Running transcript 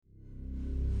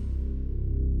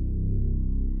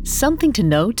Something to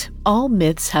note, all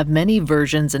myths have many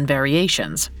versions and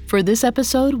variations. For this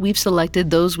episode, we've selected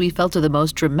those we felt are the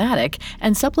most dramatic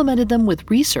and supplemented them with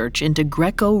research into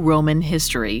Greco-Roman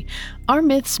history. Our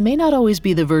myths may not always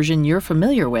be the version you're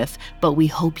familiar with, but we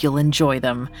hope you'll enjoy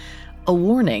them. A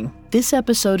warning, this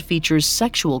episode features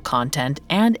sexual content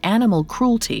and animal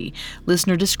cruelty.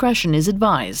 Listener discretion is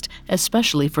advised,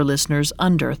 especially for listeners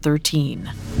under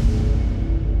 13.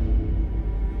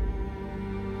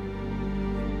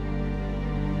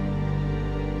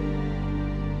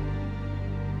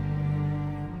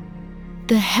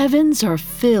 The heavens are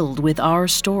filled with our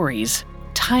stories,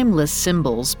 timeless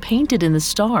symbols painted in the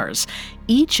stars.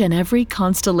 Each and every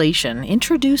constellation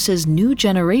introduces new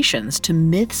generations to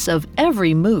myths of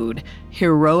every mood,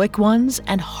 heroic ones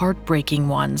and heartbreaking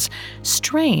ones,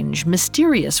 strange,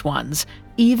 mysterious ones,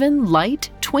 even light,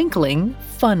 twinkling,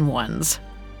 fun ones.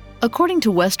 According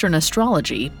to Western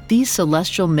astrology, these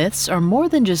celestial myths are more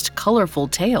than just colorful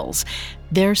tales.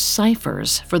 They're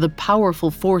ciphers for the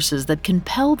powerful forces that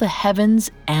compel the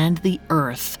heavens and the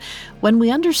earth. When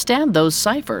we understand those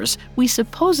ciphers, we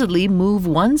supposedly move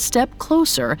one step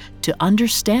closer to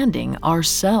understanding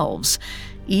ourselves,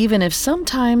 even if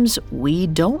sometimes we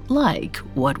don't like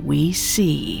what we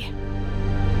see.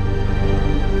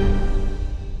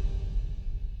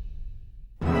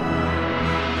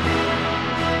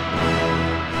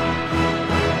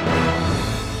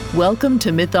 Welcome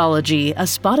to Mythology, a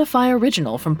Spotify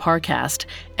original from Parcast.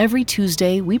 Every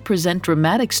Tuesday, we present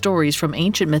dramatic stories from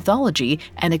ancient mythology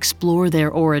and explore their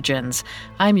origins.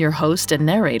 I'm your host and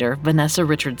narrator, Vanessa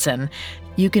Richardson.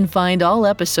 You can find all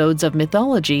episodes of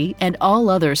Mythology and all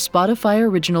other Spotify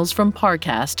originals from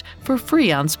Parcast for free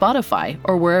on Spotify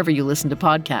or wherever you listen to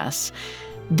podcasts.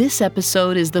 This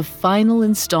episode is the final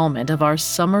installment of our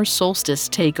summer solstice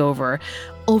takeover.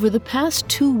 Over the past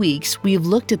 2 weeks, we've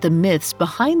looked at the myths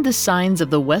behind the signs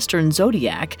of the Western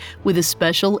zodiac with a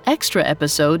special extra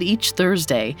episode each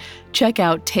Thursday. Check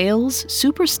out Tales,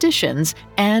 Superstitions,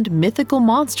 and Mythical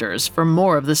Monsters for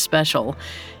more of the special.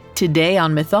 Today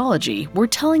on Mythology, we're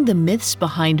telling the myths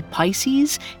behind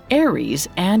Pisces, Aries,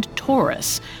 and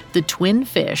Taurus, the twin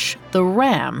fish, the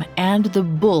ram, and the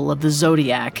bull of the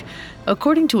zodiac.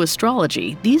 According to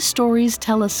astrology, these stories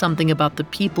tell us something about the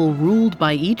people ruled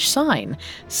by each sign,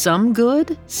 some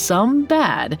good, some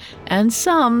bad, and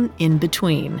some in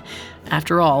between.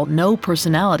 After all, no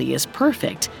personality is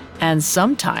perfect, and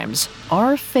sometimes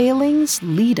our failings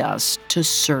lead us to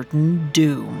certain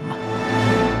doom.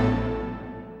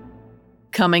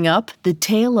 Coming up, the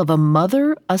tale of a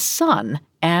mother, a son,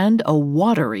 and a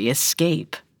watery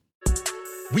escape.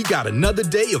 We got another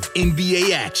day of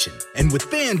NBA action. And with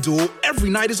FanDuel, every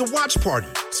night is a watch party.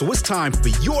 So it's time for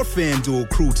your FanDuel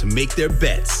crew to make their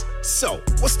bets. So,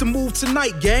 what's the move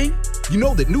tonight, gang? You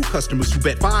know that new customers who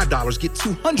bet $5 get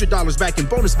 $200 back in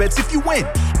bonus bets if you win.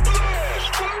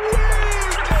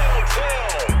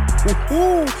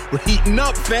 Woohoo! We're heating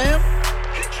up, fam.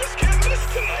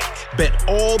 Bet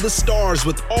all the stars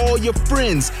with all your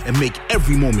friends and make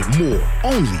every moment more.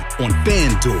 Only on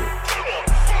FanDuel.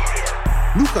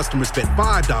 New customers bet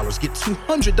 $5 get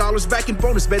 $200 back in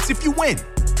bonus bets if you win.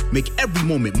 Make every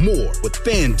moment more with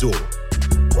FanDuel.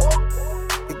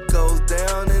 It goes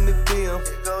down in the DM.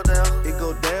 It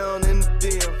go down in the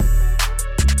DM.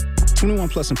 21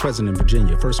 plus and present in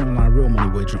Virginia. First online real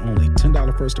money wager only.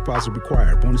 $10 first deposit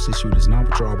required. Bonus issued is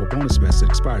non-withdrawable bonus vest that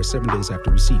expires 7 days after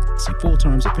receipt. See full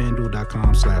terms at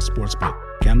FanDuel.com/sportsbook.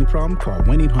 Gambling problem? Call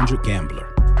 1-800-GAMBLER.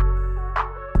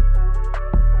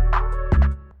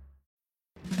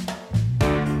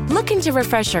 Looking to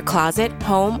refresh your closet,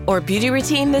 home, or beauty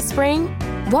routine this spring?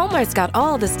 Walmart's got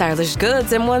all the stylish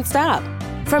goods in one stop.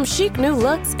 From chic new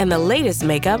looks and the latest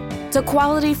makeup to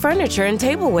quality furniture and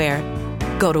tableware.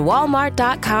 Go to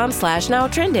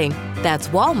walmart.com/nowtrending. That's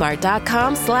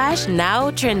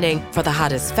walmart.com/nowtrending for the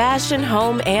hottest fashion,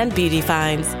 home, and beauty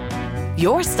finds.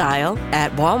 Your style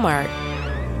at Walmart.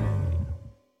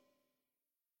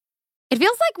 It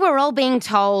feels like we're all being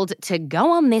told to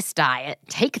go on this diet,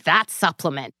 take that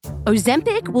supplement.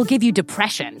 Ozempic will give you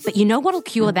depression, but you know what'll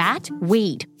cure that?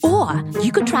 Weed. Or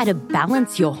you could try to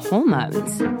balance your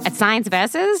hormones. At Science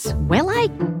Versus, we're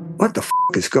like, what the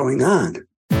is going on?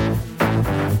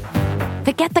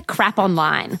 Forget the crap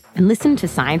online and listen to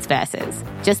Science Versus.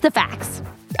 Just the facts.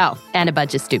 Oh, and a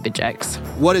bunch of stupid jokes.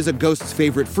 What is a ghost's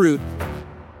favorite fruit?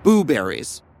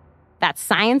 Blueberries. That's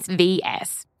Science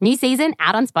VS. New season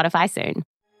out on Spotify soon.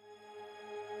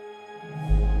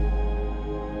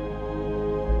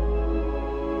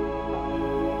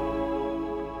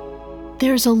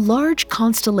 There's a large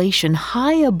constellation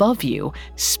high above you,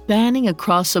 spanning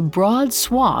across a broad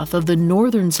swath of the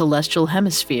northern celestial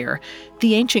hemisphere.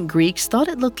 The ancient Greeks thought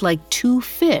it looked like two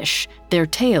fish, their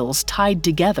tails tied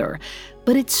together,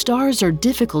 but its stars are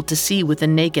difficult to see with the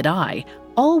naked eye,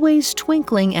 always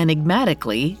twinkling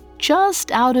enigmatically,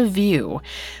 just out of view,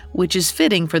 which is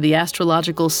fitting for the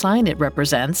astrological sign it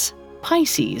represents,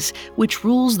 Pisces, which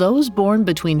rules those born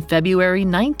between February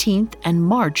 19th and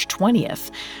March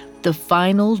 20th. The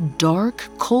final, dark,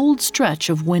 cold stretch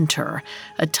of winter,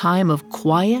 a time of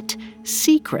quiet,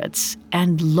 secrets,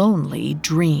 and lonely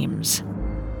dreams.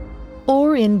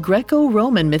 Or in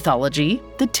Greco-Roman mythology,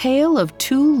 the tale of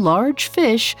two large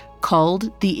fish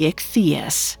called the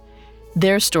Ichthyias.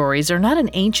 Their stories are not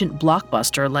an ancient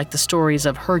blockbuster like the stories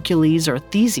of Hercules or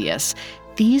Theseus.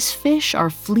 These fish are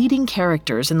fleeting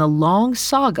characters in the long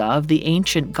saga of the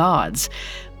ancient gods.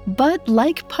 But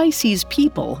like Pisces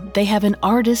people, they have an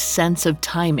artist's sense of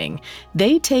timing.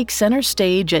 They take center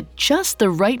stage at just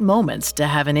the right moments to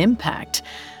have an impact.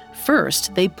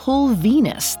 First, they pull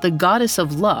Venus, the goddess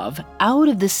of love, out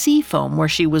of the sea foam where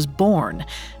she was born.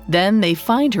 Then they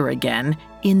find her again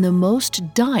in the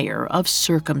most dire of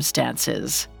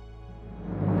circumstances.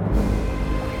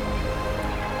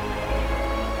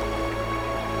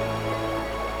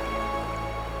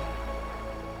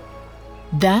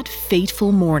 That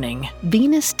fateful morning,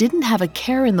 Venus didn't have a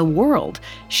care in the world.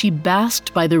 She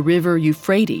basked by the river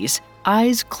Euphrates,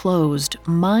 eyes closed,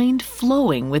 mind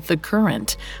flowing with the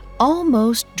current,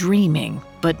 almost dreaming,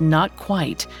 but not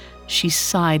quite. She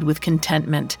sighed with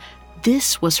contentment.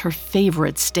 This was her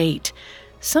favorite state.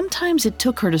 Sometimes it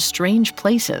took her to strange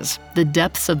places, the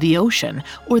depths of the ocean,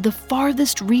 or the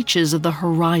farthest reaches of the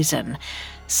horizon.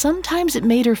 Sometimes it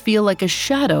made her feel like a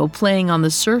shadow playing on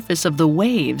the surface of the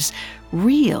waves,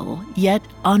 real yet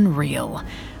unreal.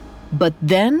 But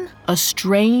then a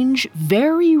strange,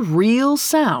 very real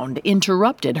sound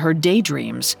interrupted her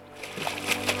daydreams.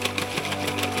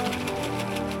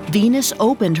 Venus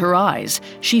opened her eyes.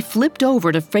 She flipped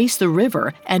over to face the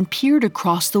river and peered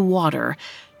across the water.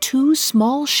 Two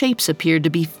small shapes appeared to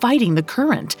be fighting the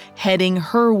current, heading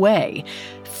her way.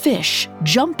 Fish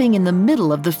jumping in the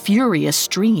middle of the furious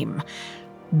stream.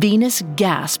 Venus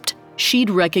gasped. She'd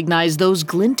recognize those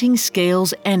glinting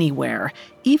scales anywhere.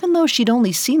 Even though she'd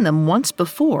only seen them once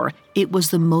before, it was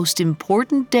the most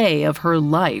important day of her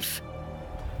life.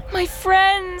 My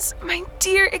friends, my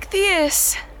dear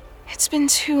Ichthyias, it's been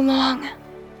too long.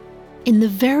 In the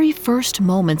very first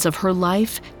moments of her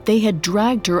life, they had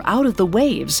dragged her out of the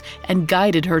waves and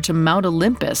guided her to Mount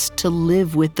Olympus to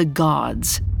live with the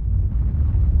gods.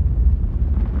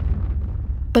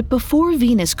 But before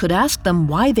Venus could ask them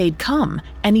why they'd come,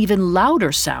 an even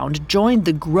louder sound joined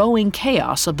the growing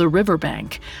chaos of the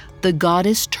riverbank. The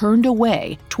goddess turned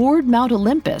away toward Mount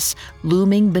Olympus,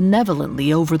 looming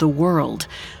benevolently over the world.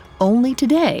 Only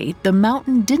today, the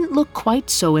mountain didn't look quite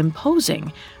so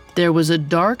imposing. There was a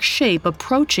dark shape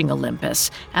approaching Olympus,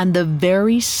 and the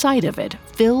very sight of it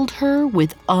filled her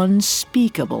with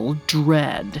unspeakable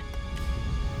dread.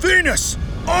 Venus,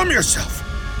 arm yourself!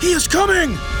 He is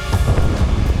coming!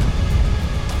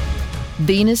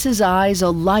 Venus's eyes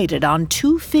alighted on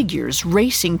two figures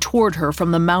racing toward her from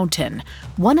the mountain.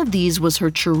 One of these was her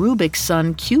cherubic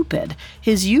son Cupid.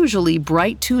 His usually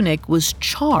bright tunic was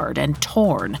charred and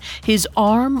torn, his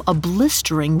arm a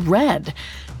blistering red.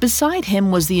 Beside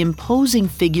him was the imposing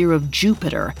figure of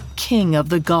Jupiter, king of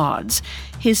the gods.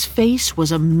 His face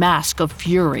was a mask of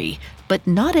fury, but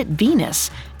not at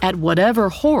Venus, at whatever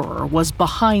horror was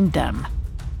behind them.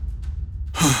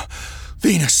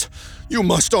 Venus, you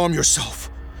must arm yourself.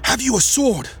 Have you a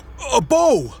sword? A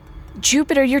bow?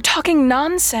 Jupiter, you're talking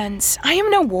nonsense. I am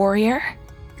no warrior.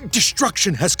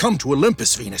 Destruction has come to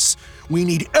Olympus, Venus. We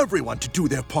need everyone to do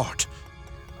their part.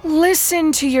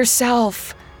 Listen to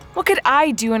yourself. What could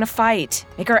I do in a fight?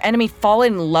 Make our enemy fall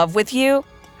in love with you?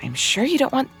 I'm sure you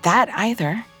don't want that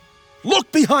either.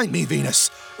 Look behind me, Venus.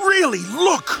 Really,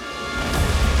 look!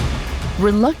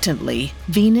 Reluctantly,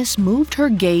 Venus moved her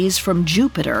gaze from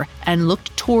Jupiter and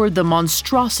looked toward the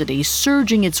monstrosity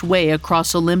surging its way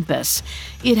across Olympus.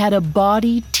 It had a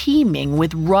body teeming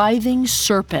with writhing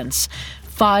serpents.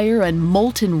 Fire and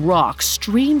molten rock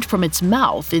streamed from its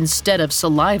mouth instead of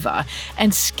saliva,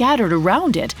 and scattered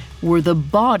around it were the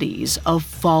bodies of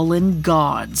fallen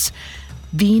gods.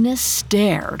 Venus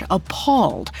stared,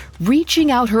 appalled,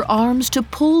 reaching out her arms to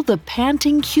pull the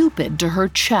panting Cupid to her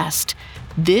chest.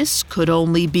 This could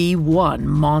only be one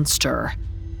monster.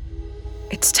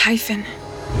 It's Typhon.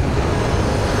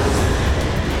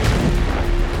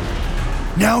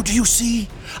 Now do you see?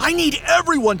 I need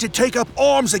everyone to take up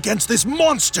arms against this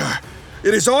monster.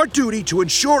 It is our duty to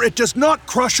ensure it does not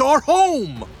crush our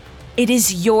home. It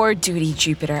is your duty,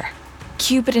 Jupiter.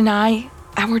 Cupid and I,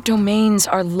 our domains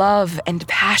are love and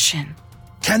passion.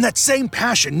 Can that same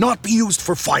passion not be used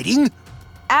for fighting?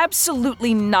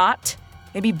 Absolutely not.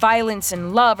 Maybe violence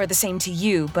and love are the same to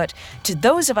you, but to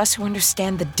those of us who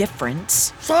understand the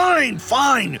difference... Fine.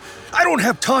 I don't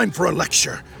have time for a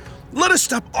lecture. Let us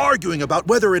stop arguing about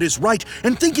whether it is right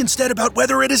and think instead about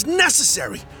whether it is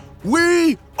necessary.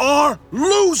 We are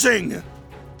losing!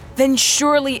 Then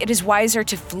surely it is wiser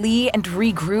to flee and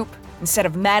regroup instead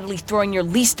of madly throwing your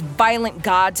least violent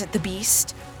gods at the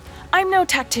beast. I'm no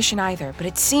tactician either, but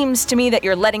it seems to me that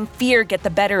you're letting fear get the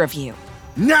better of you.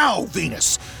 Now,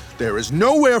 Venus! There is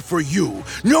nowhere for you,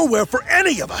 nowhere for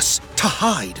any of us to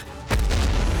hide.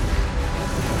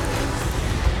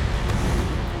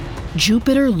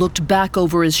 Jupiter looked back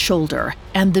over his shoulder,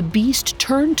 and the beast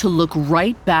turned to look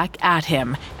right back at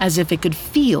him, as if it could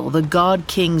feel the God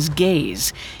King's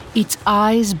gaze. Its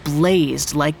eyes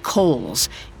blazed like coals.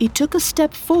 It took a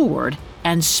step forward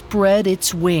and spread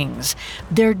its wings.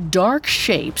 Their dark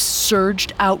shapes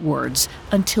surged outwards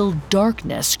until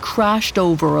darkness crashed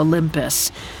over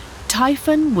Olympus.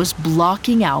 Typhon was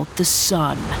blocking out the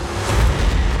sun.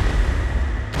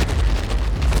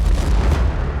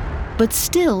 But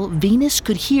still, Venus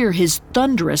could hear his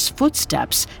thunderous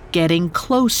footsteps getting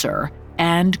closer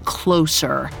and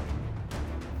closer.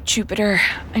 Jupiter,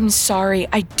 I'm sorry.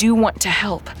 I do want to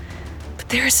help, but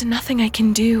there is nothing I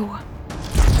can do.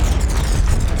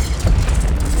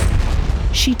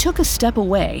 She took a step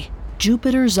away.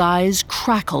 Jupiter's eyes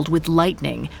crackled with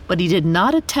lightning, but he did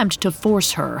not attempt to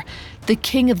force her. The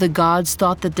king of the gods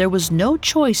thought that there was no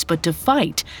choice but to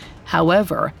fight.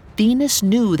 However, Venus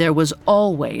knew there was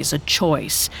always a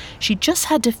choice. She just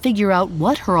had to figure out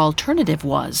what her alternative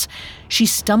was. She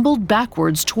stumbled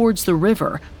backwards towards the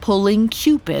river, pulling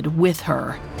Cupid with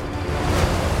her.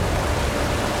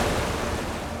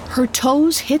 Her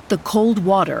toes hit the cold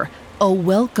water, a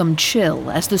welcome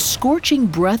chill as the scorching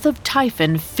breath of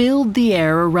Typhon filled the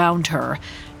air around her.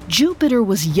 Jupiter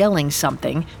was yelling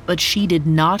something, but she did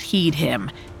not heed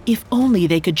him. If only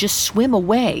they could just swim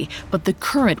away, but the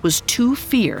current was too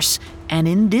fierce, and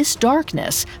in this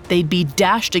darkness, they'd be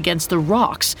dashed against the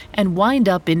rocks and wind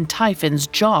up in Typhon's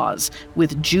jaws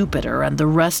with Jupiter and the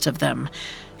rest of them.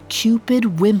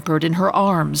 Cupid whimpered in her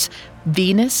arms.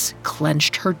 Venus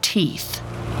clenched her teeth.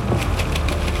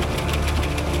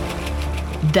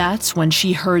 That's when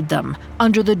she heard them,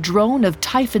 under the drone of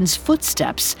Typhon's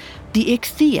footsteps, the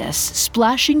Ichthyeus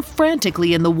splashing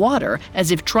frantically in the water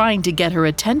as if trying to get her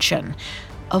attention.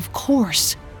 Of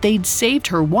course, they'd saved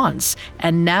her once,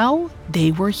 and now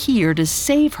they were here to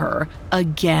save her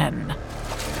again.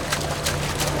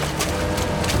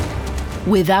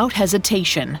 Without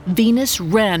hesitation, Venus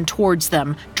ran towards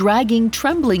them, dragging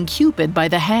trembling Cupid by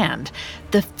the hand.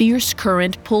 The fierce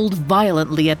current pulled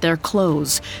violently at their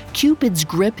clothes. Cupid's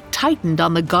grip tightened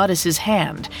on the goddess's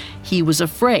hand. He was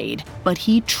afraid, but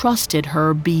he trusted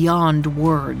her beyond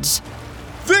words.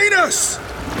 Venus!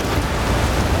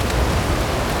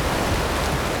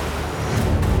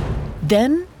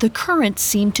 Then the current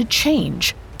seemed to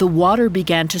change. The water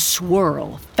began to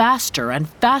swirl, faster and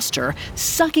faster,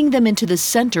 sucking them into the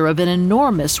center of an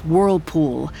enormous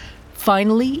whirlpool.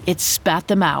 Finally, it spat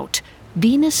them out.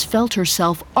 Venus felt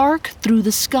herself arc through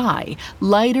the sky,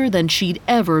 lighter than she'd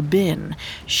ever been.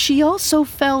 She also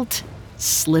felt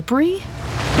slippery.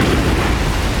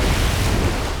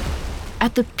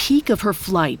 At the peak of her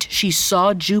flight, she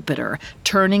saw Jupiter,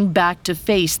 turning back to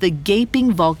face the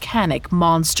gaping volcanic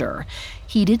monster.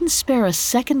 He didn't spare a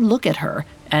second look at her,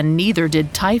 and neither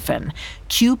did Typhon.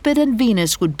 Cupid and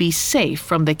Venus would be safe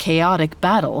from the chaotic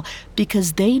battle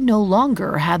because they no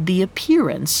longer had the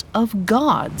appearance of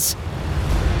gods.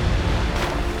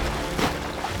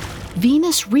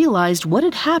 Venus realized what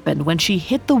had happened when she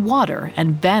hit the water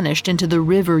and vanished into the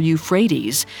river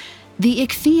Euphrates. The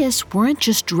Ichthyeus weren't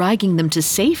just dragging them to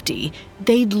safety,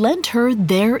 they'd lent her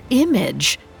their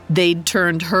image. They'd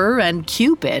turned her and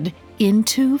Cupid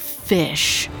into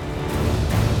fish.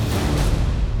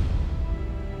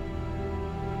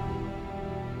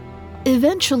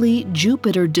 Eventually,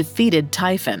 Jupiter defeated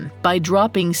Typhon by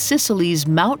dropping Sicily's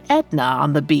Mount Etna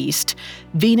on the beast.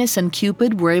 Venus and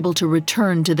Cupid were able to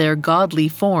return to their godly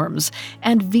forms,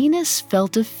 and Venus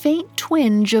felt a faint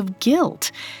twinge of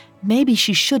guilt. Maybe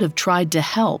she should have tried to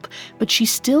help, but she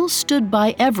still stood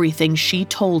by everything she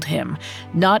told him.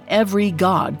 Not every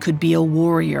god could be a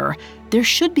warrior. There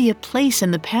should be a place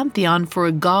in the pantheon for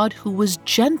a god who was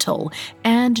gentle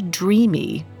and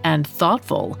dreamy and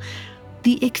thoughtful.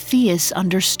 The Ichthyeus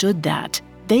understood that.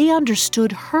 They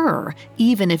understood her,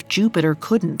 even if Jupiter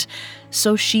couldn't.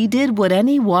 So she did what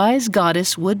any wise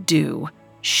goddess would do.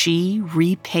 She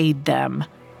repaid them.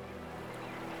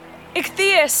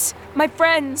 Ichthyius, my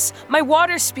friends, my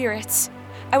water spirits,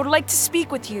 I would like to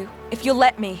speak with you, if you'll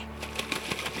let me.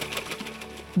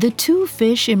 The two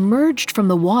fish emerged from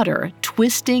the water,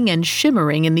 twisting and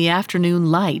shimmering in the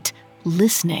afternoon light,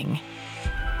 listening.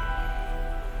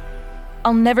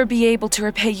 I'll never be able to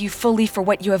repay you fully for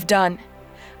what you have done,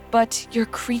 but you're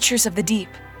creatures of the deep.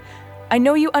 I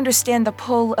know you understand the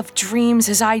pull of dreams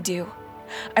as I do.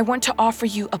 I want to offer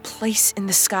you a place in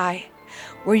the sky,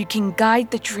 where you can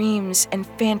guide the dreams and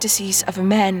fantasies of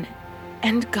men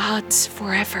and gods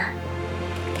forever.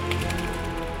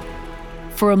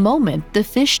 For a moment, the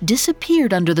fish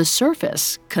disappeared under the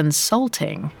surface,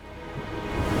 consulting.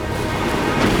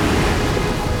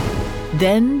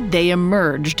 Then they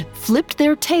emerged, flipped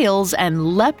their tails,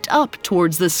 and leapt up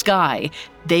towards the sky.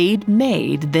 They'd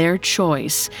made their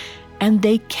choice. And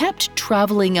they kept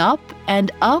traveling up and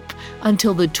up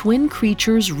until the twin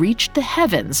creatures reached the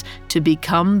heavens to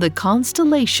become the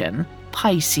constellation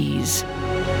Pisces.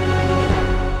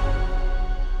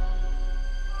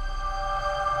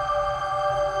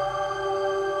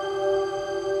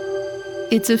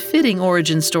 It's a fitting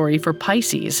origin story for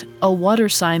Pisces, a water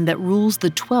sign that rules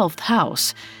the 12th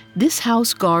house. This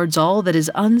house guards all that is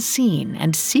unseen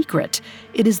and secret.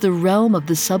 It is the realm of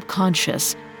the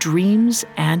subconscious, dreams,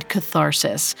 and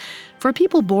catharsis. For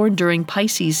people born during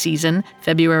Pisces season,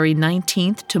 February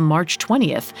 19th to March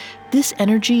 20th, this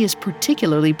energy is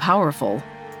particularly powerful.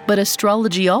 But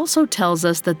astrology also tells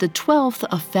us that the 12th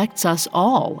affects us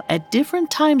all at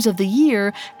different times of the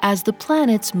year as the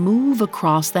planets move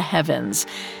across the heavens.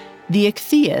 The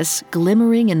Ichthyius,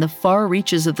 glimmering in the far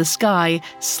reaches of the sky,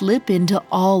 slip into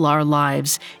all our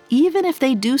lives, even if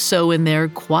they do so in their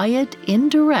quiet,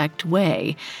 indirect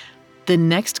way. The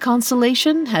next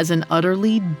constellation has an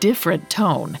utterly different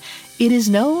tone. It is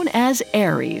known as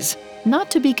Aries,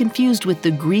 not to be confused with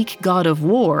the Greek god of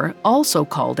war, also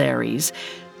called Aries.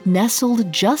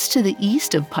 Nestled just to the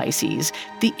east of Pisces,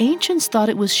 the ancients thought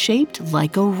it was shaped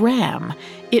like a ram.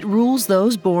 It rules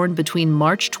those born between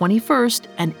March 21st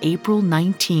and April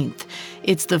 19th.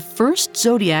 It's the first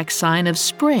zodiac sign of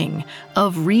spring,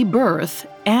 of rebirth,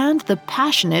 and the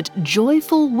passionate,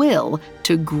 joyful will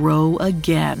to grow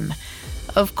again.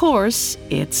 Of course,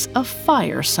 it's a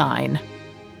fire sign.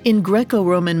 In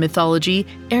Greco-Roman mythology,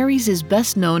 Aries is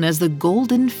best known as the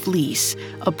Golden Fleece,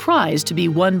 a prize to be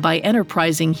won by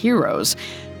enterprising heroes.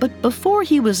 But before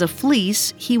he was a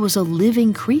fleece, he was a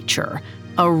living creature,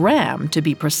 a ram to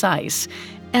be precise.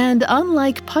 And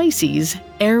unlike Pisces,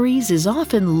 Aries is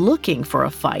often looking for a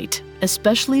fight,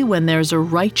 especially when there's a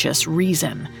righteous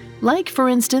reason. Like, for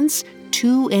instance,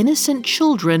 two innocent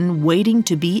children waiting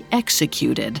to be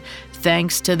executed,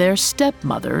 thanks to their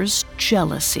stepmother's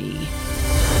jealousy.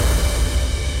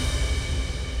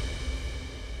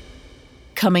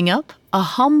 Coming up, a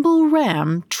humble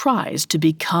ram tries to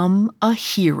become a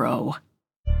hero.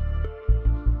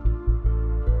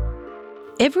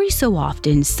 Every so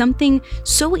often, something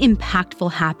so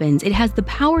impactful happens, it has the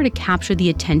power to capture the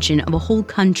attention of a whole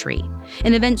country.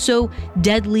 An event so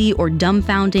deadly or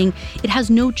dumbfounding, it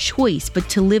has no choice but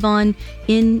to live on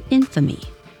in infamy.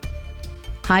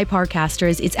 Hi,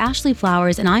 Parcasters, it's Ashley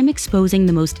Flowers, and I'm exposing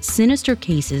the most sinister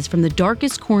cases from the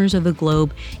darkest corners of the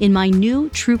globe in my new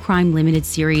True Crime Limited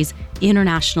series,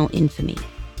 International Infamy.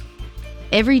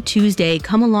 Every Tuesday,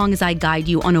 come along as I guide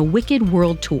you on a wicked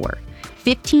world tour.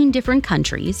 15 different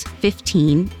countries,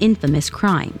 15 infamous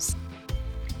crimes.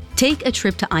 Take a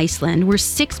trip to Iceland, where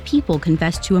 6 people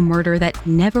confessed to a murder that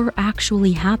never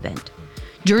actually happened.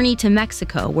 Journey to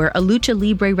Mexico, where a lucha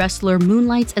libre wrestler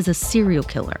moonlights as a serial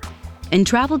killer. And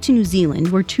travel to New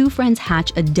Zealand, where 2 friends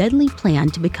hatch a deadly plan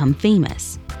to become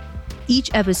famous. Each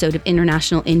episode of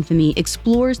International Infamy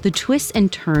explores the twists and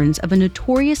turns of a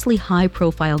notoriously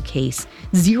high-profile case,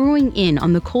 zeroing in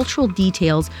on the cultural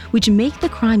details which make the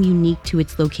crime unique to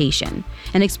its location,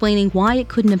 and explaining why it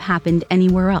couldn't have happened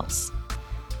anywhere else.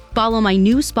 Follow my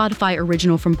new Spotify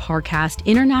original from Parcast,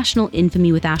 International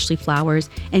Infamy with Ashley Flowers,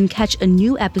 and catch a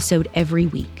new episode every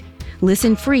week.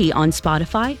 Listen free on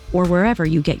Spotify or wherever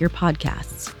you get your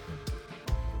podcasts.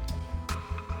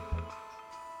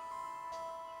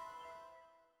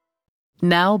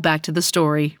 Now back to the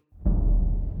story.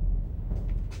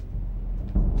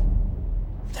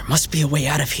 There must be a way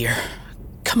out of here.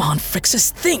 Come on, Phrixus,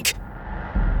 think!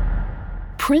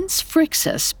 Prince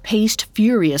Phrixus paced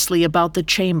furiously about the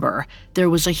chamber. There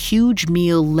was a huge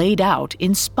meal laid out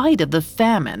in spite of the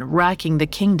famine racking the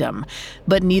kingdom,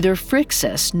 but neither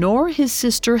Phrixus nor his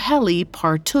sister Helle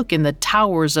partook in the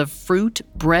towers of fruit,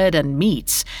 bread, and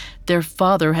meats. Their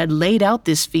father had laid out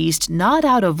this feast not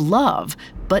out of love,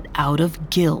 but out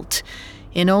of guilt.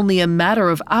 In only a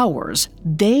matter of hours,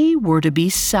 they were to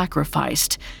be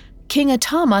sacrificed. King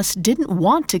Atamas didn't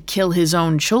want to kill his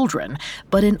own children,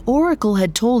 but an oracle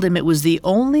had told him it was the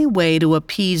only way to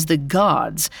appease the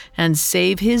gods and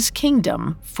save his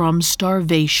kingdom from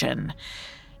starvation.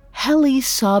 Helle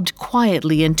sobbed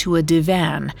quietly into a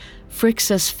divan.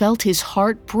 Phrixus felt his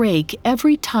heart break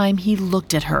every time he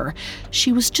looked at her.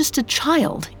 She was just a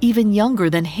child, even younger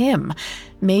than him.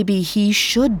 Maybe he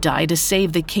should die to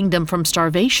save the kingdom from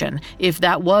starvation, if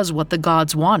that was what the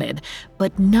gods wanted,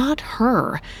 but not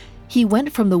her. He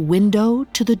went from the window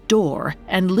to the door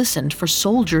and listened for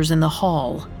soldiers in the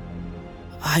hall.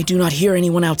 I do not hear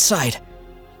anyone outside.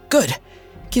 Good.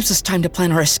 Gives us time to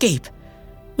plan our escape.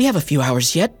 We have a few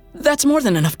hours yet. That's more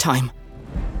than enough time.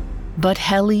 But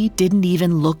Helle didn't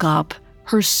even look up.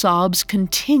 Her sobs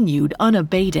continued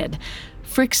unabated.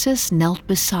 Phrixus knelt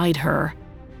beside her.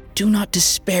 Do not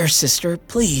despair, sister,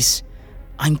 please.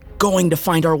 I'm going to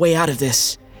find our way out of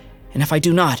this. And if I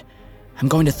do not, I'm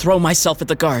going to throw myself at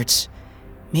the guards.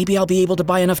 Maybe I'll be able to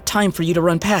buy enough time for you to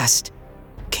run past.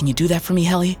 Can you do that for me,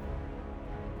 Helle?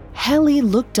 Helle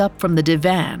looked up from the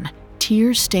divan,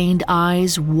 tear-stained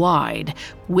eyes wide,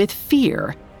 with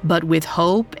fear, but with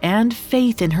hope and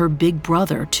faith in her big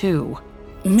brother, too.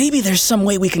 Maybe there's some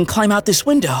way we can climb out this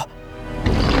window.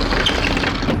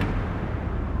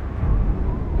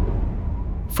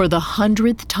 For the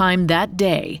 100th time that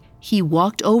day, he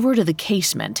walked over to the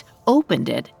casement, opened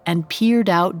it, and peered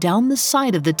out down the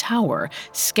side of the tower,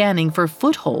 scanning for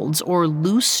footholds or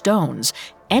loose stones,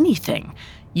 anything.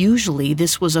 Usually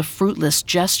this was a fruitless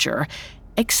gesture,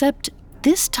 except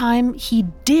this time he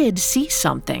did see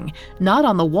something, not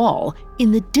on the wall,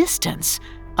 in the distance,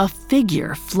 a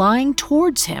figure flying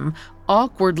towards him,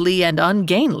 awkwardly and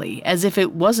ungainly, as if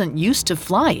it wasn't used to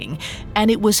flying,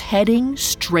 and it was heading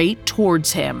straight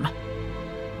towards him.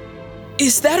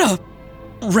 Is that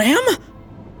a ram?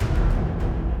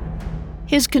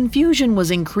 His confusion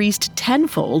was increased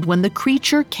tenfold when the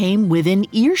creature came within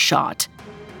earshot.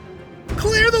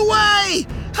 Clear the way!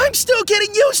 I'm still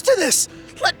getting used to this!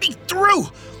 Let me through!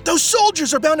 Those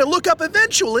soldiers are bound to look up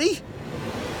eventually!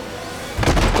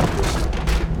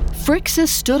 Phrixus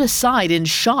stood aside in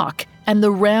shock, and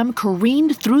the ram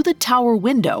careened through the tower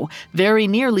window, very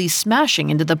nearly smashing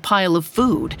into the pile of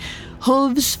food.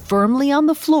 Hooves firmly on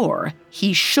the floor,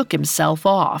 he shook himself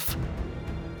off.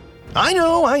 I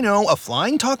know. A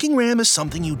flying, talking ram is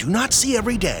something you do not see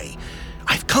every day.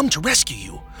 I've come to rescue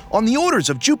you, on the orders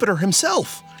of Jupiter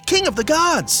himself, king of the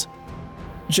gods.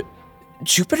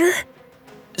 Jupiter?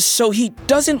 So he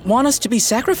doesn't want us to be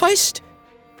sacrificed?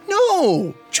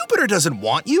 No, Jupiter doesn't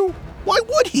want you. Why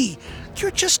would he?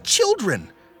 You're just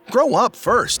children. Grow up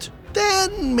first.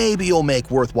 Then maybe you'll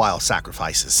make worthwhile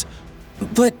sacrifices.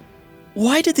 But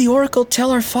why did the oracle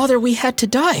tell our father we had to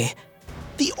die?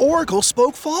 The oracle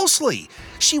spoke falsely.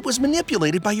 She was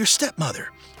manipulated by your stepmother.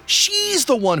 She's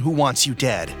the one who wants you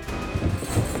dead.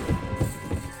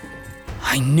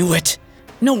 I knew it.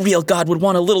 No real god would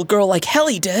want a little girl like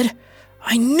Helle dead.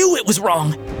 I knew it was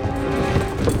wrong.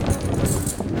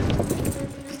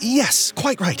 Yes,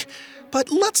 quite right. But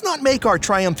let's not make our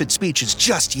triumphant speeches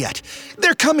just yet.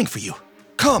 They're coming for you.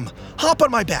 Come, hop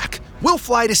on my back. We'll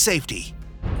fly to safety.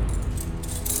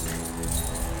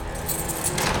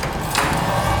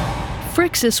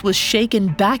 Phrixus was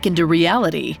shaken back into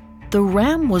reality. The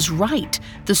ram was right.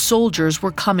 The soldiers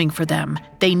were coming for them.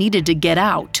 They needed to get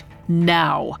out.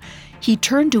 Now. He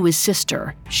turned to his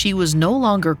sister. She was no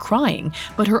longer crying,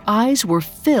 but her eyes were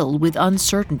filled with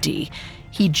uncertainty.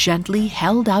 He gently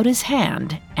held out his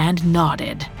hand and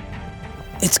nodded.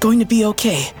 It's going to be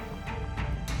okay.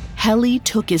 Helle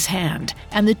took his hand,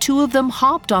 and the two of them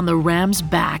hopped on the ram's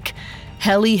back.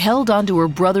 Helle held onto her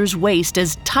brother's waist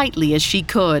as tightly as she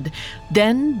could.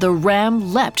 Then the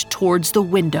ram leapt towards the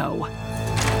window.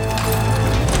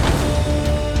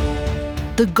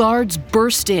 The guards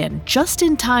burst in just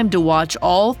in time to watch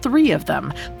all three of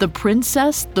them, the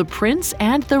princess, the prince,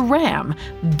 and the ram,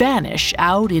 vanish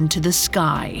out into the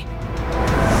sky.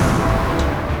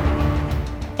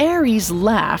 Aries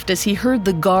laughed as he heard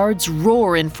the guards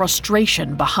roar in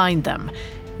frustration behind them.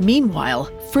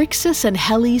 Meanwhile, Phrixus and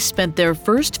Helle spent their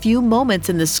first few moments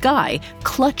in the sky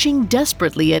clutching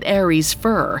desperately at Aries'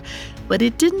 fur. But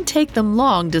it didn't take them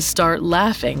long to start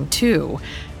laughing, too.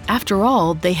 After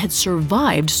all, they had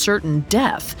survived certain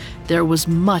death. There was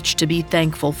much to be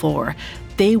thankful for.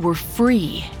 They were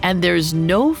free, and there's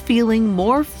no feeling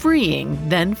more freeing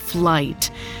than flight.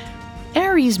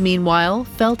 Aries, meanwhile,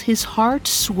 felt his heart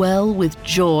swell with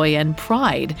joy and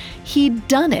pride. He'd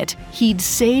done it. He'd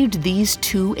saved these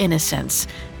two innocents.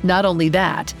 Not only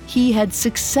that, he had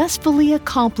successfully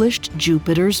accomplished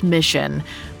Jupiter's mission.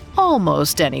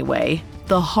 Almost, anyway.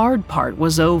 The hard part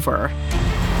was over.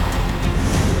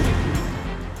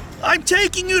 I'm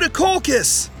taking you to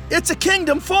Colchis. It's a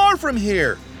kingdom far from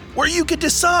here, where you can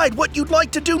decide what you'd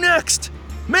like to do next.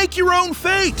 Make your own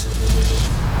fate.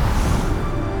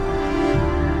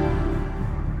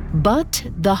 But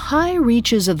the high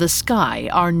reaches of the sky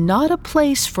are not a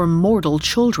place for mortal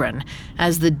children.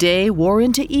 As the day wore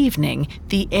into evening,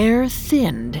 the air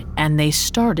thinned and they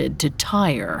started to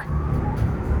tire.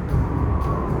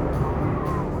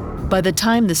 By the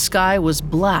time the sky was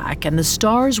black and the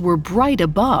stars were bright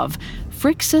above,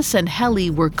 Phrixus and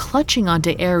Helle were clutching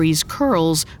onto Aries'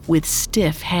 curls with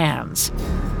stiff hands.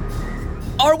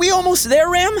 Are we almost there,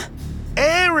 Ram?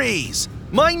 Aries!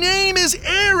 My name is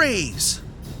Aries!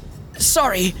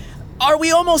 Sorry, are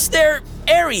we almost there,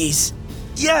 Aries?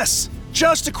 Yes,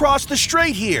 just across the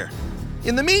strait here.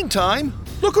 In the meantime,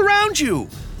 look around you.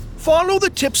 Follow the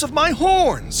tips of my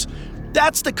horns.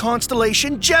 That's the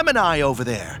constellation Gemini over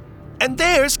there. And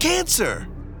there's Cancer.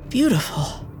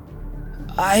 Beautiful.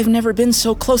 I've never been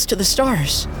so close to the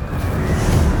stars.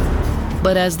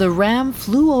 But as the ram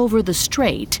flew over the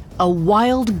strait, a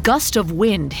wild gust of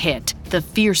wind hit, the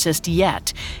fiercest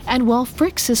yet, and while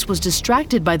Phrixus was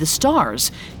distracted by the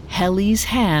stars, Helle's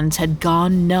hands had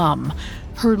gone numb.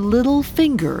 Her little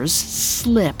fingers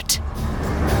slipped.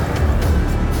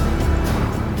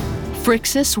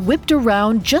 Phrixus whipped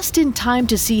around just in time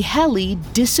to see Helle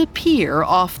disappear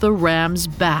off the ram's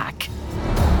back.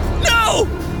 No!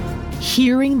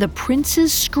 Hearing the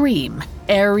prince's scream,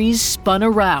 Aries spun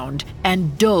around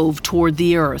and dove toward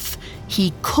the earth.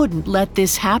 He couldn't let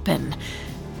this happen.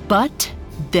 But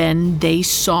then they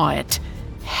saw it.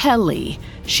 Helle.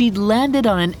 She'd landed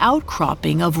on an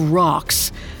outcropping of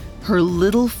rocks. Her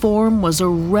little form was a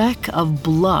wreck of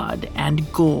blood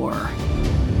and gore.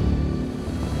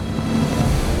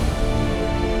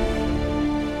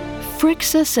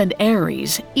 Phrixus and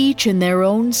Aries, each in their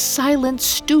own silent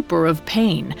stupor of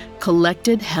pain,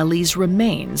 collected Helle's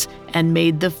remains and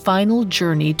made the final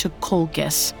journey to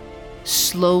Colchis.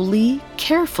 Slowly,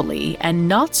 carefully, and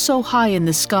not so high in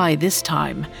the sky this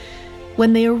time.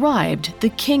 When they arrived, the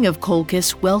king of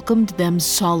Colchis welcomed them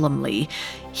solemnly.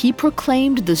 He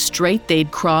proclaimed the strait they'd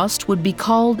crossed would be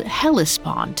called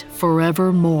Hellespont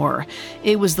forevermore.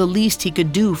 It was the least he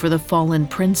could do for the fallen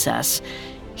princess.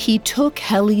 He took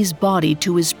Helle's body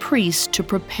to his priest to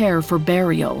prepare for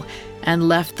burial and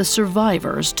left the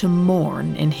survivors to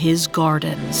mourn in his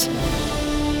gardens.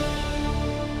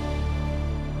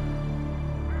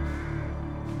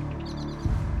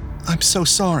 I'm so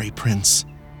sorry, Prince.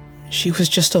 She was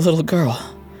just a little girl.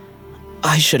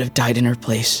 I should have died in her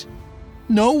place.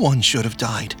 No one should have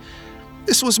died.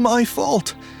 This was my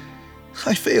fault.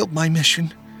 I failed my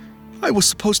mission. I was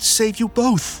supposed to save you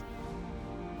both.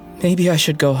 Maybe I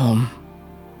should go home.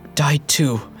 Died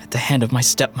too, at the hand of my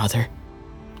stepmother.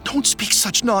 Don't speak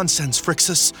such nonsense,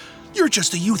 Phrixus. You're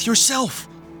just a youth yourself.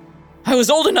 I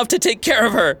was old enough to take care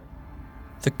of her.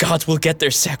 The gods will get their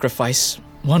sacrifice,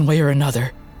 one way or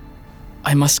another.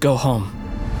 I must go home.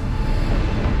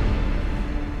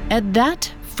 At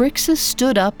that, Phrixus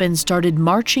stood up and started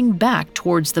marching back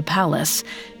towards the palace.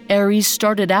 Aries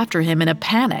started after him in a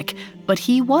panic, but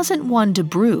he wasn't one to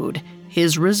brood.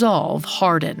 His resolve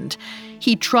hardened.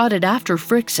 He trotted after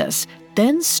Phrixus,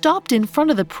 then stopped in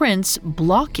front of the prince,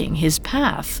 blocking his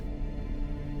path.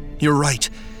 You're right.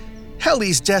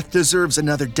 Helle's death deserves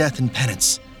another death in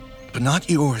penance, but not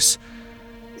yours.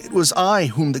 It was I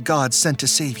whom the gods sent to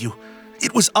save you.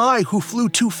 It was I who flew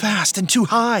too fast and too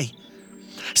high.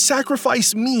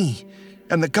 Sacrifice me,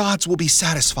 and the gods will be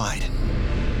satisfied.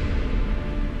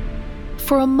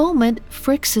 For a moment,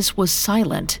 Phrixus was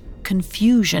silent.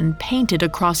 Confusion painted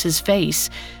across his face,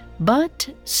 but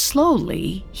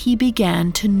slowly he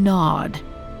began to nod.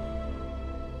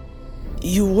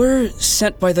 You were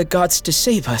sent by the gods to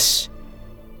save us,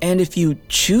 and if you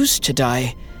choose to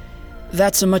die,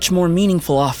 that's a much more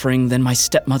meaningful offering than my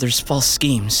stepmother's false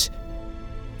schemes.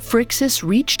 Phrixus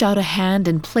reached out a hand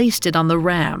and placed it on the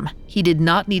ram. He did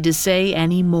not need to say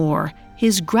any more.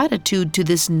 His gratitude to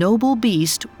this noble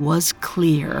beast was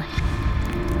clear.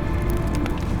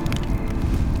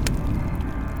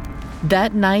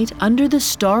 That night, under the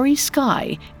starry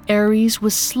sky, Aries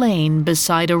was slain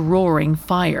beside a roaring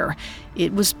fire.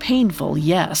 It was painful,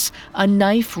 yes. A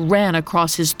knife ran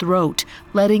across his throat,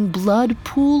 letting blood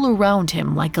pool around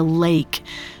him like a lake.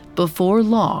 Before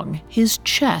long, his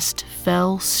chest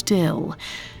fell still.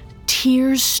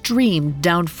 Tears streamed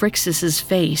down Phrixus's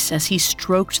face as he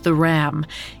stroked the ram.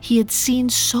 He had seen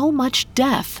so much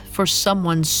death for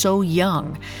someone so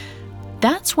young.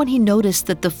 That's when he noticed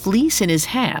that the fleece in his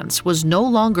hands was no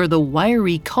longer the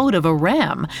wiry coat of a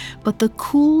ram, but the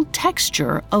cool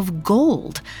texture of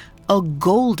gold. A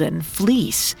golden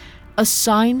fleece. A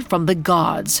sign from the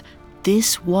gods.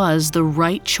 This was the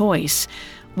right choice.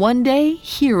 One day,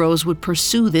 heroes would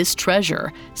pursue this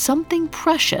treasure, something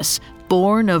precious,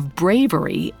 born of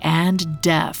bravery and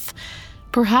death.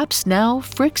 Perhaps now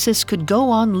Phrixus could go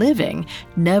on living,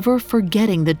 never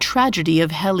forgetting the tragedy of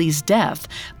Hele's death,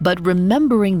 but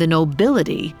remembering the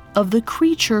nobility of the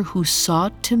creature who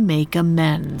sought to make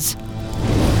amends.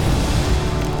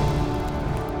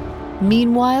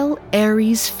 Meanwhile,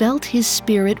 Aries felt his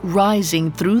spirit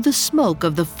rising through the smoke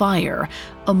of the fire,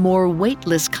 a more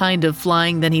weightless kind of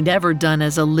flying than he'd ever done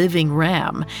as a living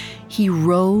ram. He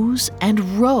rose and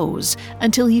rose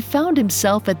until he found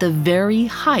himself at the very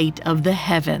height of the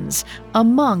heavens,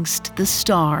 amongst the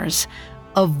stars.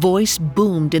 A voice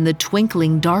boomed in the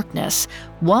twinkling darkness,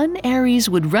 one Aries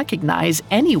would recognize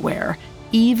anywhere,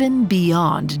 even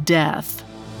beyond death.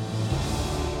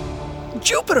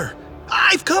 Jupiter!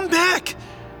 I've come back!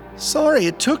 Sorry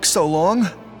it took so long.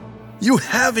 You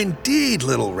have indeed,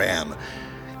 little ram.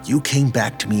 You came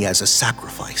back to me as a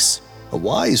sacrifice. A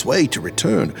wise way to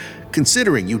return,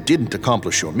 considering you didn't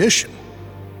accomplish your mission.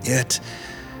 Yet,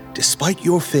 despite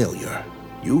your failure,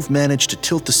 you've managed to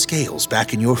tilt the scales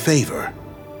back in your favor.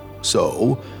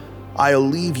 So, I'll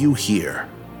leave you here.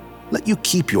 Let you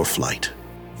keep your flight.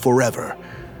 Forever.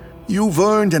 You've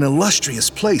earned an illustrious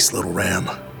place, little ram.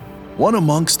 One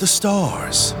amongst the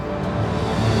stars.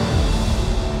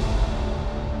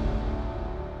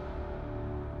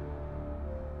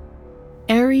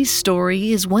 Aries'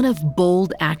 story is one of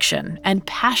bold action and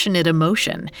passionate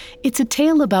emotion. It's a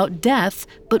tale about death,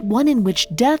 but one in which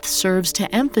death serves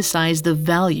to emphasize the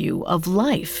value of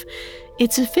life.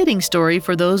 It's a fitting story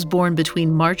for those born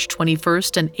between March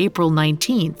 21st and April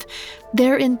 19th.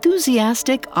 They're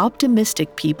enthusiastic,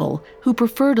 optimistic people who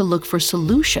prefer to look for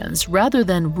solutions rather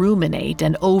than ruminate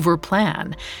and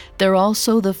overplan. They're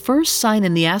also the first sign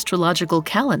in the astrological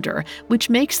calendar, which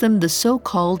makes them the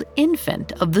so-called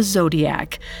infant of the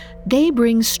zodiac. They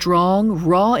bring strong,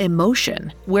 raw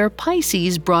emotion, where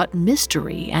Pisces brought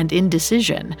mystery and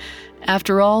indecision.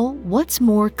 After all, what's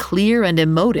more clear and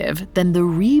emotive than the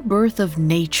rebirth of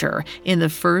nature in the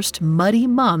first muddy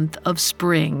month of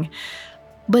spring?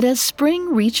 But as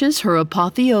spring reaches her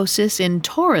apotheosis in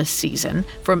Taurus season,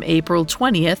 from April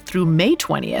 20th through May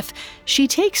 20th, she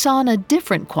takes on a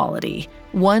different quality,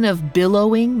 one of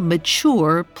billowing,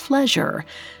 mature pleasure.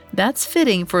 That's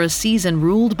fitting for a season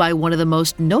ruled by one of the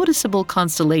most noticeable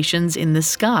constellations in the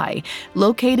sky.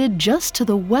 Located just to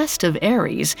the west of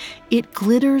Aries, it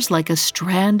glitters like a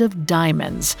strand of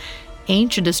diamonds.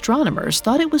 Ancient astronomers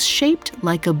thought it was shaped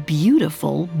like a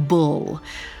beautiful bull.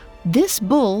 This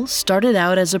bull started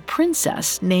out as a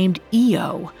princess named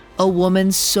Io, a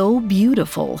woman so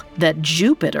beautiful that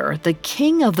Jupiter, the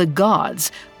king of the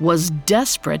gods, was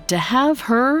desperate to have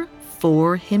her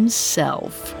for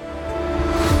himself.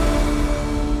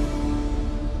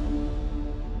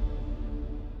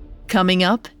 Coming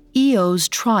up, Io's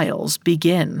trials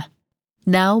begin.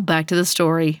 Now back to the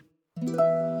story.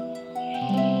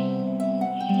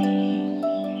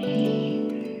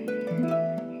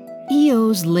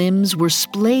 Io's limbs were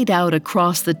splayed out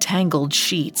across the tangled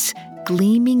sheets,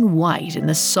 gleaming white in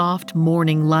the soft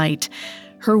morning light.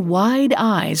 Her wide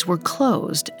eyes were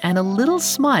closed, and a little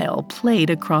smile played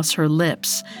across her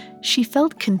lips. She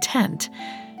felt content.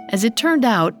 As it turned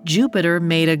out, Jupiter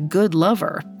made a good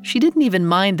lover. She didn't even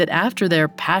mind that after their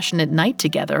passionate night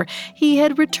together, he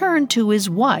had returned to his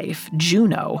wife,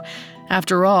 Juno.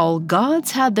 After all,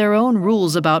 gods had their own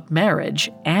rules about marriage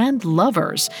and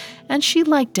lovers, and she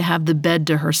liked to have the bed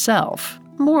to herself,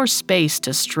 more space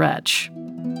to stretch.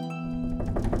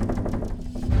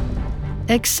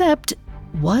 Except,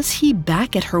 was he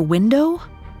back at her window?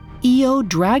 Io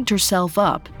dragged herself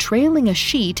up, trailing a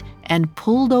sheet, and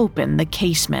pulled open the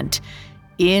casement.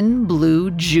 In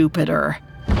blew Jupiter.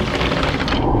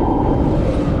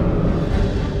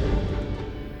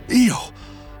 Io!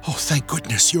 Oh, thank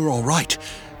goodness you're all right.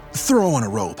 Throw on a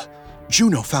robe.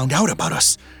 Juno found out about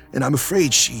us, and I'm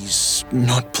afraid she's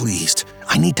not pleased.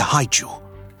 I need to hide you.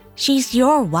 She's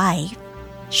your wife.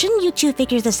 Shouldn't you two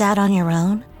figure this out on your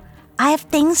own? I have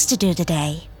things to do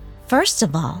today. First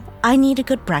of all, I need a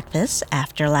good breakfast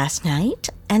after last night,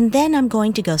 and then I'm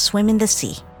going to go swim in the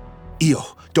sea. Io,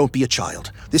 don't be a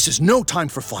child. This is no time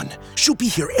for fun. She'll be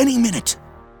here any minute.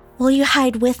 Will you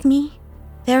hide with me?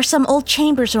 There are some old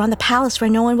chambers around the palace where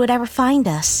no one would ever find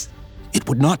us. It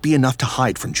would not be enough to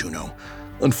hide from Juno.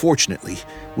 Unfortunately,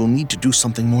 we'll need to do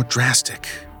something more drastic.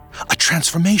 A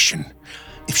transformation.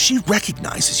 If she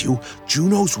recognizes you,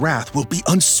 Juno's wrath will be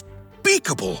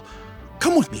unspeakable.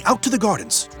 Come with me out to the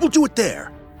gardens. We'll do it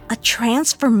there. A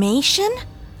transformation?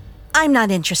 I'm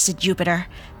not interested, Jupiter.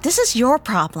 This is your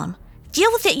problem.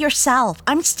 Deal with it yourself.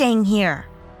 I'm staying here.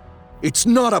 It's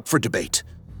not up for debate.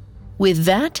 With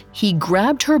that, he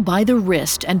grabbed her by the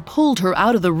wrist and pulled her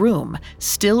out of the room,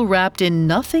 still wrapped in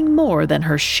nothing more than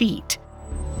her sheet.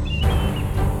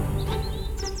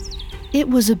 It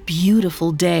was a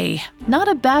beautiful day, not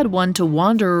a bad one to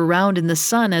wander around in the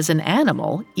sun as an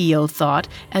animal, Io thought,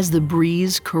 as the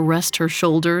breeze caressed her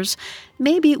shoulders.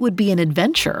 Maybe it would be an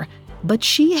adventure, but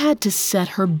she had to set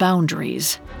her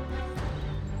boundaries.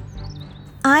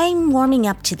 I'm warming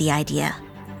up to the idea.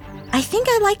 I think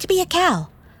I'd like to be a cow.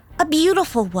 A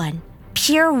beautiful one,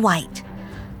 pure white.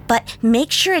 But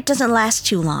make sure it doesn't last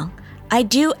too long. I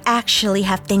do actually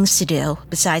have things to do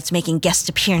besides making guest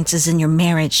appearances in your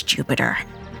marriage, Jupiter.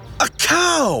 A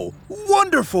cow!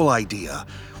 Wonderful idea.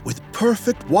 With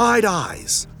perfect wide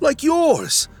eyes, like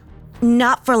yours.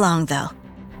 Not for long, though.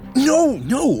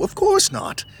 No, of course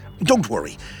not. Don't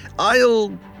worry.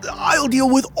 I'll deal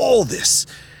with all this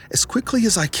as quickly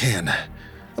as I can.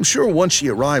 I'm sure once she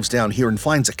arrives down here and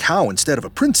finds a cow instead of a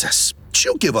princess,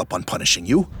 she'll give up on punishing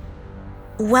you.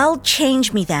 Well,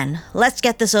 change me then. Let's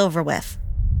get this over with.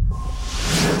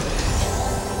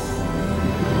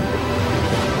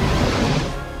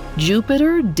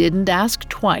 Jupiter didn't ask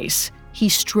twice. He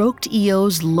stroked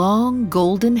Io's long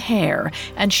golden hair,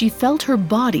 and she felt her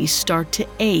body start to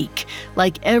ache,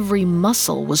 like every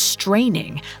muscle was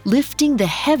straining, lifting the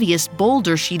heaviest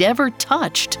boulder she'd ever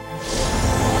touched.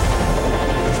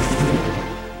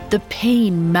 The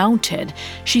pain mounted.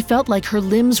 She felt like her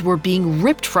limbs were being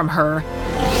ripped from her.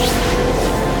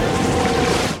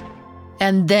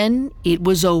 And then it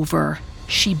was over.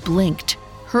 She blinked.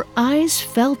 Her eyes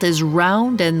felt as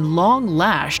round and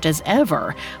long-lashed as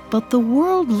ever, but the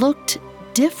world looked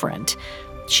different.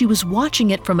 She was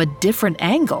watching it from a different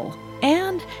angle,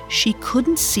 and she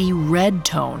couldn't see red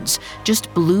tones,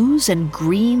 just blues and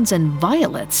greens and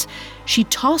violets. She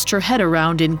tossed her head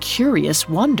around in curious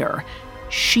wonder.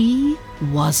 She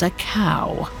was a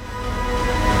cow.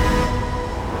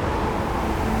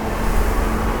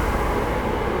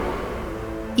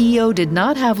 Io did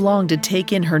not have long to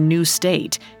take in her new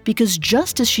state, because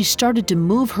just as she started to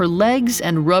move her legs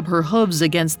and rub her hooves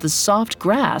against the soft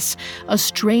grass, a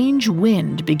strange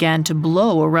wind began to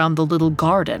blow around the little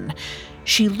garden.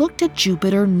 She looked at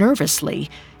Jupiter nervously.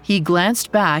 He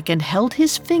glanced back and held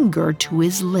his finger to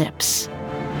his lips.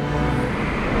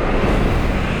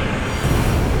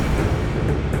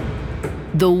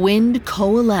 The wind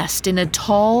coalesced in a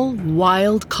tall,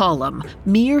 wild column,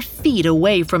 mere feet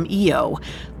away from Io.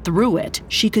 Through it,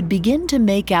 she could begin to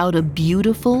make out a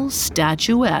beautiful,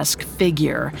 statuesque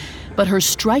figure. But her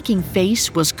striking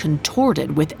face was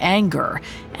contorted with anger,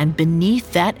 and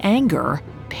beneath that anger,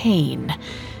 pain.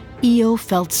 Io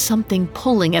felt something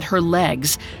pulling at her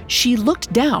legs. She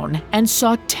looked down and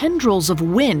saw tendrils of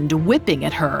wind whipping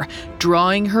at her,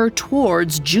 drawing her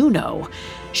towards Juno.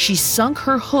 She sunk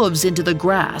her hooves into the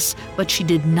grass, but she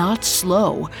did not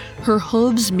slow. Her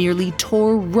hooves merely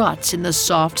tore ruts in the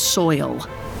soft soil.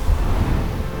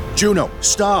 Juno,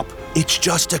 stop! It's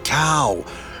just a cow.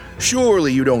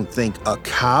 Surely you don't think a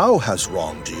cow has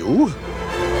wronged you?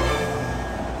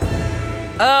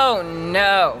 Oh,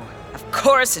 no. Of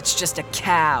course it's just a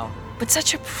cow. But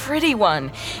such a pretty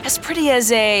one. As pretty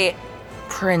as a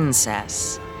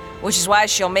princess. Which is why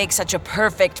she'll make such a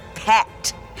perfect pet.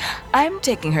 I'm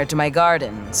taking her to my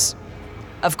gardens.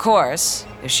 Of course,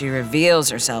 if she reveals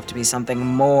herself to be something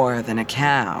more than a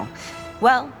cow,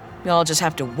 well, you'll just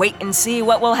have to wait and see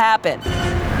what will happen.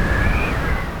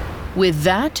 With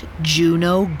that,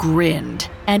 Juno grinned,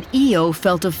 and Io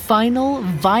felt a final,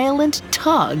 violent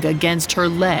tug against her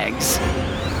legs.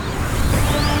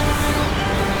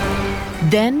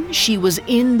 Then she was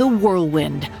in the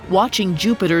whirlwind, watching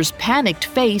Jupiter's panicked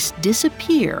face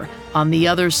disappear on the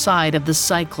other side of the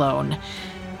cyclone.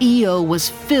 Io was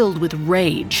filled with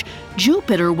rage.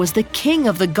 Jupiter was the king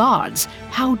of the gods.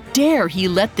 How dare he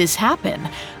let this happen?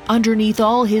 Underneath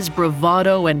all his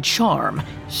bravado and charm,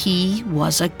 he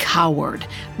was a coward,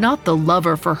 not the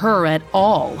lover for her at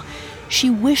all. She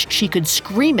wished she could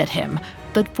scream at him,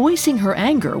 but voicing her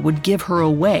anger would give her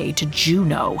away to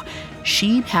Juno.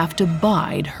 she'd have to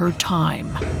bide her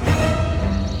time.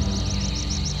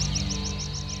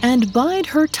 And bide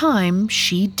her time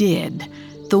she did.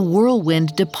 The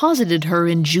whirlwind deposited her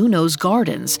in Juno's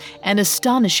gardens, an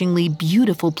astonishingly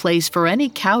beautiful place for any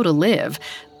cow to live,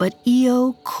 but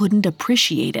Io couldn't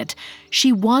appreciate it.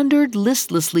 She wandered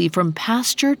listlessly from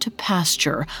pasture to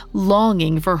pasture,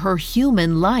 longing for her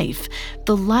human life,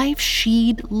 the life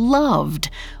she'd loved.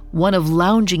 One of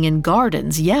lounging in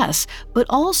gardens, yes, but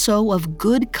also of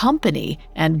good company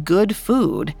and good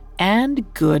food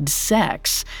and good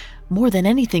sex. More than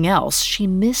anything else, she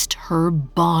missed her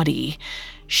body.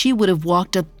 She would have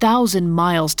walked 1,000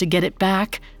 miles to get it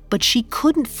back, but she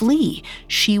couldn't flee.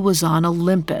 She was on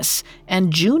Olympus,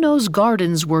 and Juno's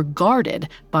gardens were guarded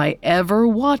by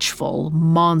ever-watchful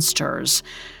monsters.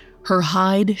 Her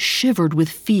hide shivered with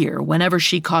fear whenever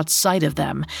she caught sight of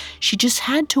them. She just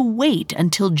had to wait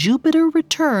until Jupiter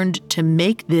returned to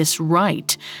make this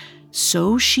right.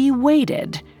 So she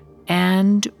waited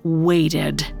and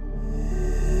waited.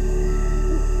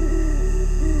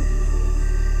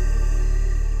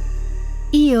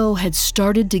 Io had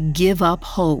started to give up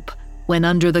hope when,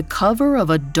 under the cover of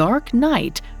a dark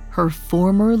night, her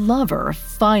former lover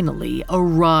finally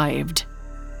arrived.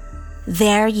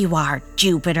 There you are,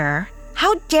 Jupiter.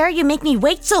 How dare you make me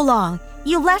wait so long?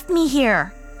 You left me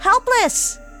here,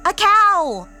 helpless, a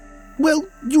cow. Well,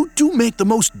 you do make the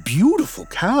most beautiful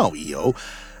cow, Io,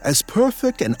 as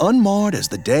perfect and unmarred as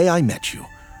the day I met you.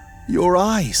 Your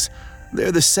eyes,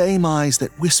 they're the same eyes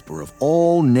that whisper of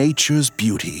all nature's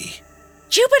beauty.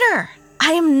 Jupiter,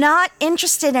 I am not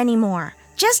interested anymore.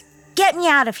 Just get me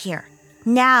out of here.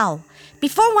 Now,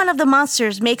 before one of the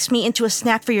monsters makes me into a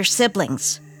snack for your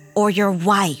siblings. Or your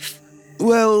wife.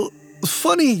 Well,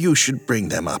 funny you should bring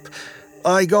them up.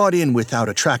 I got in without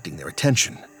attracting their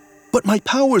attention. But my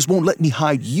powers won't let me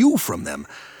hide you from them.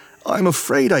 I'm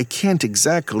afraid I can't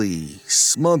exactly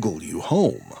smuggle you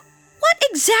home. What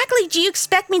exactly do you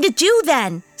expect me to do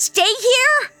then? Stay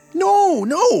here?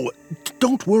 No.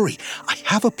 Don't worry. I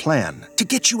have a plan to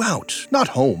get you out. Not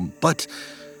home, but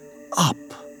up.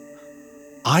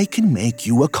 I can make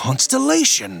you a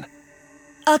constellation.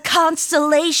 A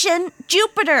constellation?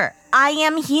 Jupiter, I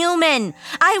am human.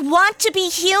 I want to be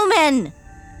human.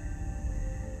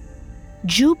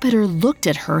 Jupiter looked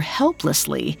at her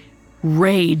helplessly.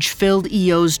 Rage filled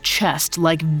Io's chest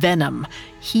like venom.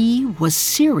 He was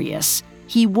serious.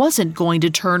 He wasn't going to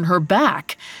turn her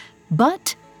back.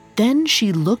 But then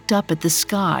she looked up at the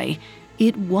sky.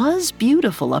 It was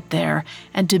beautiful up there,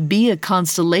 and to be a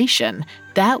constellation,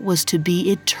 that was to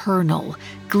be eternal,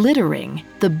 glittering,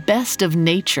 the best of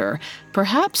nature,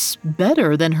 perhaps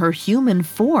better than her human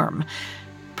form.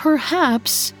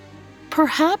 Perhaps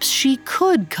she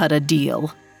could cut a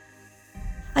deal.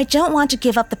 I don't want to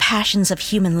give up the passions of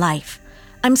human life.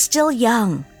 I'm still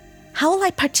young. How will I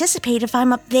participate if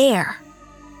I'm up there?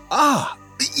 Ah,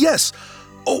 yes.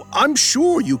 Oh, I'm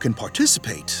sure you can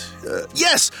participate.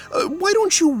 Yes, why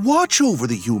don't you watch over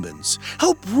the humans?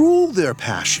 Help rule their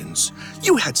passions.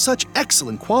 You had such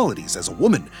excellent qualities as a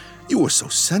woman. You were so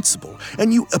sensible,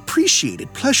 and you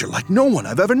appreciated pleasure like no one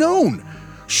I've ever known.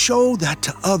 Show that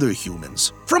to other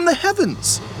humans from the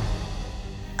heavens.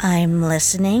 I'm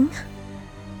listening.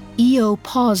 Io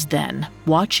paused then,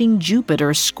 watching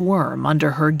Jupiter squirm under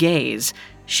her gaze.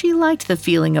 She liked the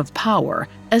feeling of power,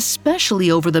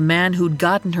 especially over the man who'd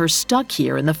gotten her stuck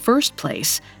here in the first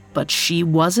place, but she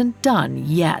wasn't done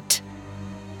yet.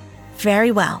 Very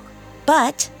well,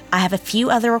 but I have a few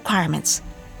other requirements.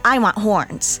 I want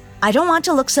horns. I don't want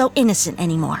to look so innocent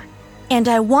anymore. And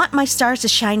I want my stars to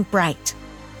shine bright.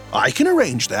 I can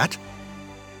arrange that.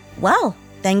 Well,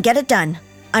 then get it done.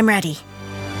 I'm ready.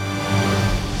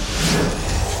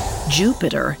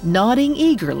 Jupiter, nodding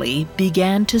eagerly,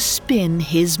 began to spin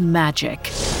his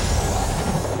magic.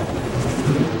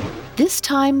 This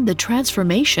time, the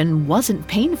transformation wasn't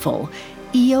painful.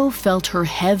 Io felt her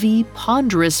heavy,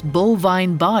 ponderous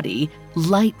bovine body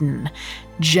lighten,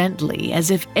 gently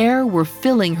as if air were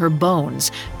filling her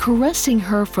bones, caressing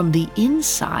her from the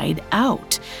inside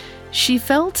out. She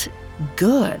felt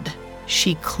good.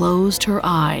 She closed her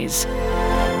eyes.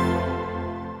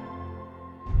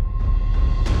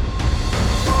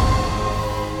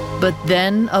 But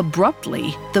then,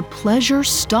 abruptly, the pleasure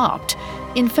stopped.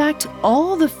 In fact,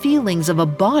 all the feelings of a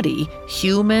body,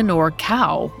 human or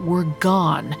cow, were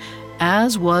gone,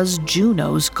 as was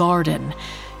Juno's garden.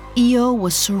 Io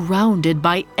was surrounded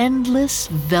by endless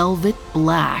velvet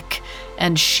black,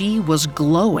 and she was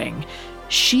glowing.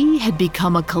 She had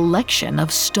become a collection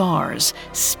of stars,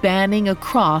 spanning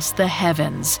across the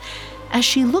heavens. As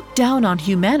she looked down on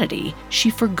humanity, she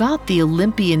forgot the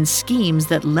Olympian schemes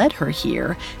that led her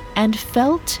here, and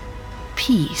felt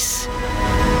peace.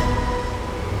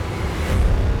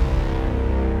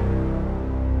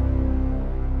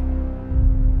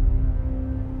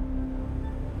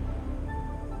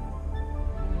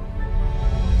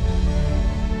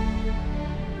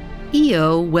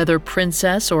 Io, whether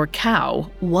princess or cow,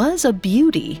 was a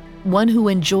beauty, one who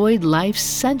enjoyed life's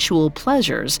sensual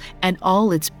pleasures and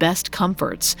all its best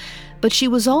comforts. But she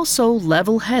was also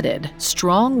level-headed,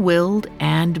 strong-willed,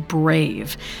 and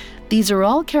brave. These are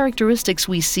all characteristics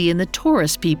we see in the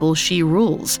Taurus people she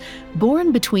rules.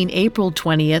 Born between April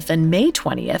 20th and May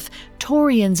 20th,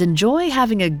 Taurians enjoy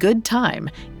having a good time,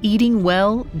 eating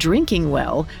well, drinking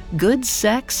well, good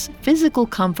sex, physical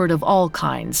comfort of all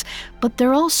kinds. But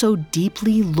they're also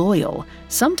deeply loyal,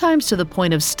 sometimes to the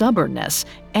point of stubbornness,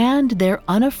 and they're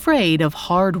unafraid of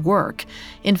hard work.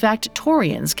 In fact,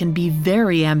 Taurians can be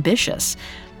very ambitious.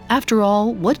 After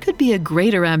all, what could be a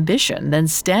greater ambition than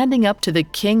standing up to the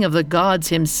king of the gods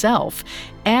himself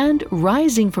and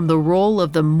rising from the role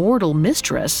of the mortal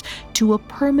mistress to a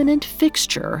permanent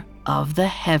fixture of the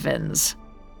heavens?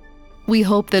 We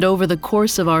hope that over the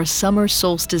course of our Summer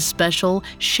Solstice special,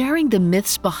 sharing the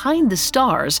myths behind the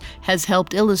stars has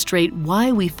helped illustrate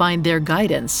why we find their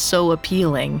guidance so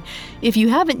appealing. If you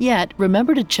haven't yet,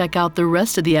 remember to check out the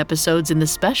rest of the episodes in the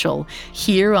special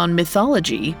here on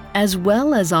mythology, as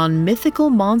well as on mythical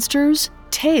monsters,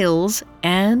 tales,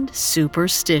 and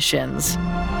superstitions.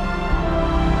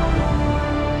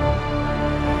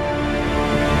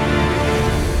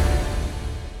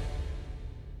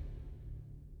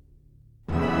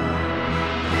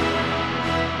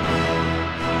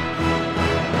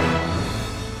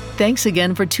 Thanks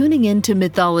again for tuning in to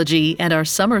Mythology and our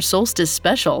Summer Solstice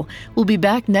special. We'll be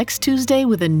back next Tuesday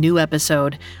with a new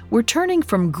episode. We're turning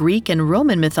from Greek and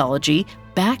Roman mythology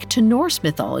back to Norse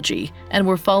mythology, and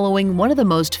we're following one of the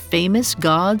most famous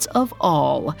gods of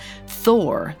all,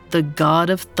 Thor, the god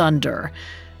of thunder.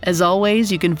 As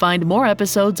always, you can find more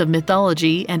episodes of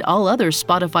Mythology and all other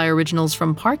Spotify originals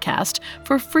from Parcast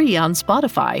for free on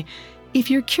Spotify. If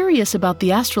you're curious about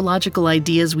the astrological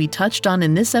ideas we touched on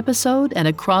in this episode and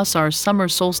across our Summer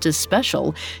Solstice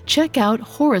special, check out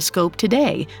Horoscope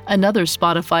Today, another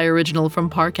Spotify original from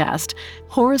Parcast.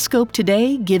 Horoscope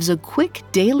Today gives a quick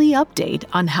daily update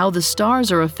on how the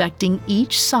stars are affecting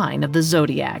each sign of the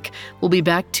zodiac. We'll be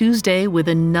back Tuesday with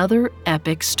another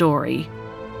epic story.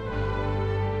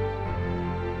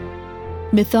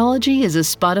 Mythology is a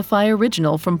Spotify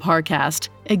original from Parcast.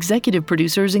 Executive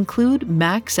producers include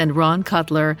Max and Ron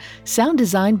Cutler. Sound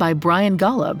design by Brian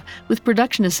Golub, with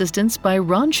production assistance by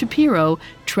Ron Shapiro,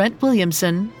 Trent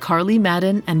Williamson, Carly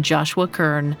Madden, and Joshua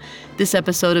Kern. This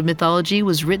episode of Mythology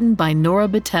was written by Nora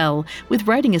Battelle, with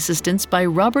writing assistance by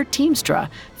Robert Teamstra,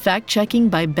 fact-checking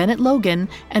by Bennett Logan,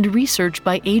 and research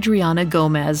by Adriana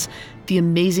Gomez. The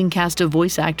amazing cast of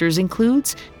voice actors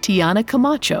includes Tiana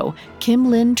Camacho, Kim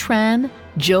Lynn Tran,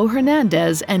 Joe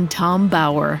Hernandez, and Tom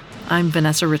Bauer. I'm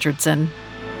Vanessa Richardson.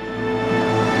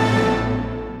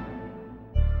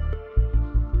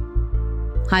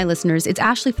 Hi, listeners. It's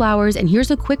Ashley Flowers, and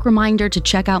here's a quick reminder to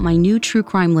check out my new True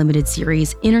Crime Limited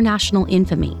series, International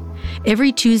Infamy.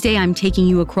 Every Tuesday, I'm taking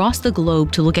you across the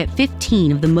globe to look at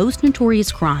 15 of the most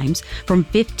notorious crimes from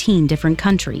 15 different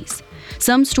countries.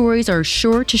 Some stories are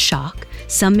sure to shock,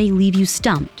 some may leave you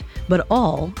stumped, but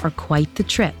all are quite the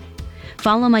trip.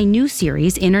 Follow my new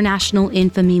series, International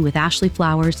Infamy with Ashley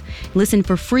Flowers. Listen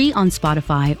for free on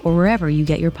Spotify or wherever you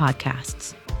get your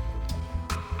podcasts.